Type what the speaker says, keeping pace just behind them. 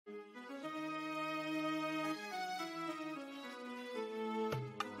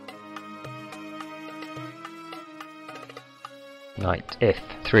Knight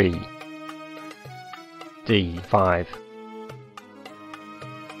f3, d5,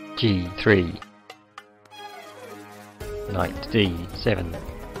 g3, knight d7,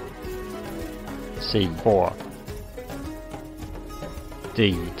 c4,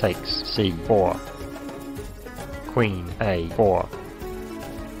 d takes c4, queen a4,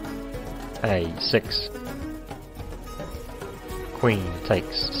 a6, queen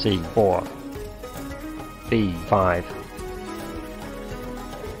takes c4, b5,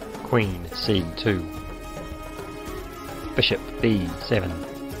 queen c2, bishop b7,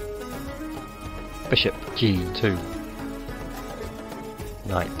 bishop g2,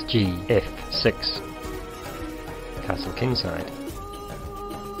 knight gf6, castle kingside,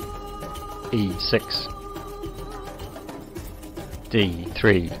 e6,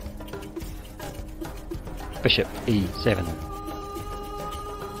 d3, bishop e7,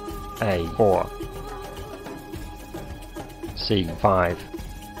 a4, c5,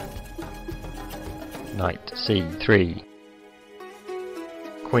 knight c3,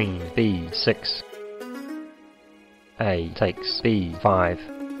 queen b6, a takes b5,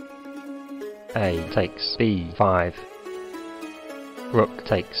 a takes b5, rook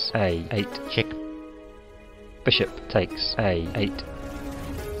takes a8 check, bishop takes a8,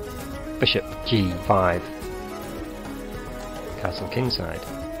 bishop g5, castle kingside,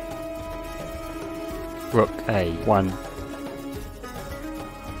 rook a1,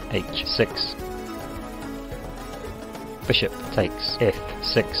 h6, bishop takes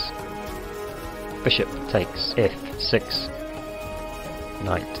f6, bishop takes f6,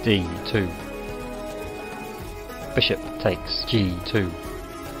 knight d2, bishop takes g2,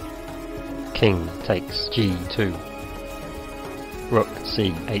 king takes g2, rook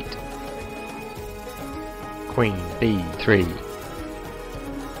c8, queen b3,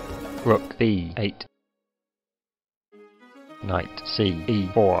 rook b8, knight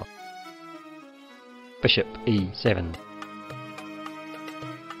ce4, bishop e7,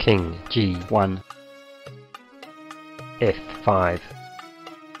 king g1, f5,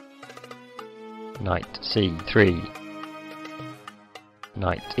 knight c3,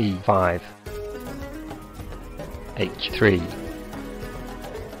 knight e5, h3,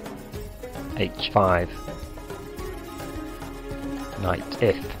 h5, knight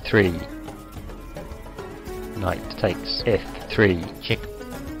f3, knight takes f3 check,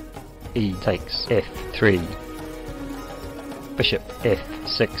 e takes f3, bishop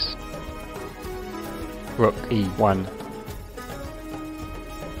f6, rook e1,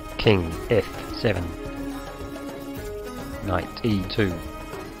 king f7, knight e2,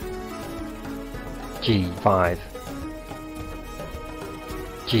 g5,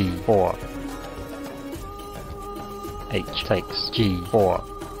 g4, h takes g4,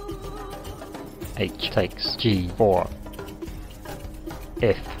 h takes g4,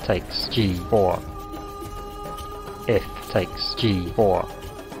 f takes g4, f takes g4,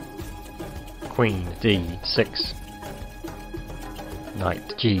 queen d6, knight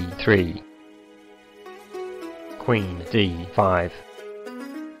g3, queen d5,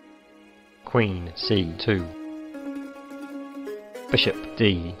 queen c2, bishop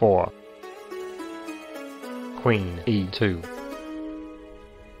d4, queen e2,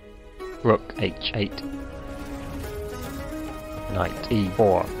 rook h8, knight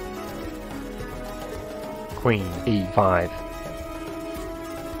e4, queen e5,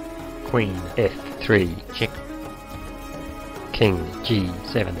 queen f3 check, king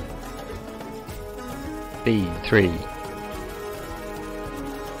g7, b3,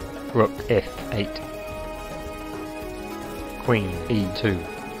 rook f8, queen e2,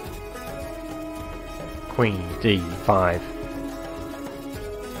 queen d5,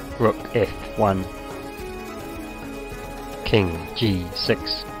 rook f1, king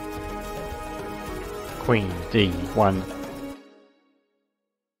g6, queen d1,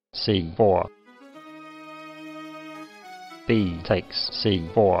 c4, b takes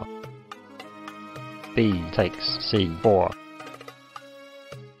c4, b takes c4,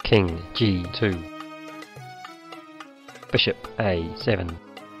 king g2, bishop a7,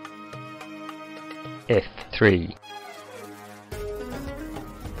 f3,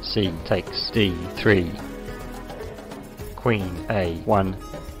 c takes d3, queen a1,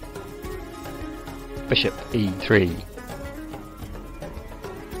 bishop e3,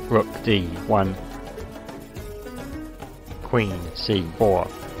 rook d1, queen c4,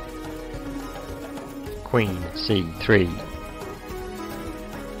 queen c3,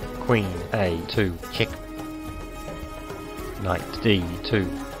 queen a2 check, knight d2,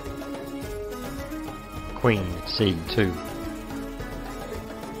 queen c2,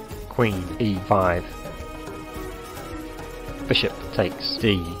 queen e5, Bishop takes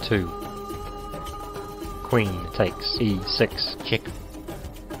D2. Queen takes E6, check.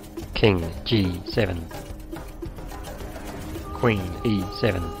 King G7. Queen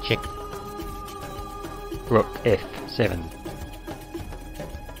E7, check. Rook F7.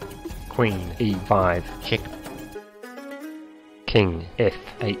 Queen E5, check. King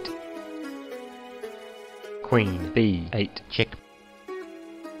F8. Queen B8, check.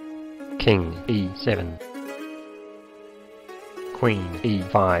 King E7. Queen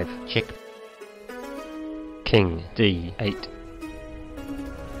E5, check. King D8.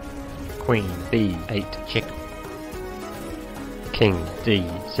 Queen B8, check. King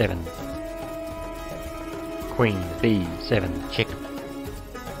D7. Queen B7, check.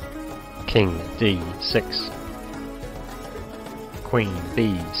 King D6. Queen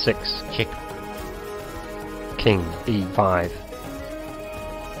B6, check. King E5.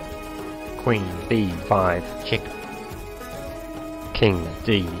 Queen B5, check. King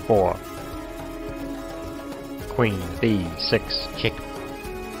D4. Queen B6, check.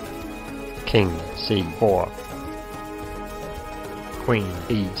 King C4. Queen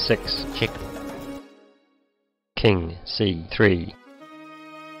E6, check. King C3.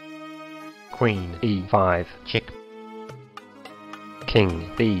 Queen E5, check. King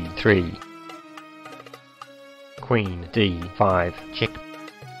B3. Queen D5, check.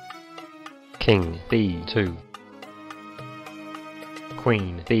 King B2.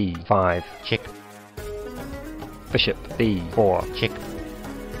 Queen B5, check. Bishop B4, check.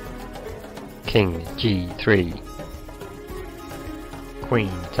 King G3.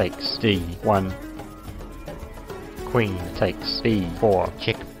 Queen takes D1. Queen takes B4,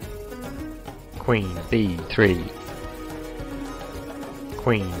 check. Queen B3.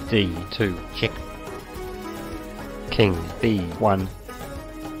 Queen D2, check. King B1.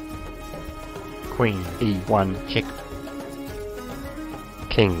 Queen E1, check.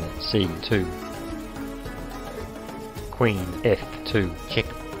 King C2. Queen F2, check.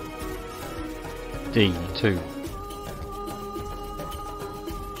 D2.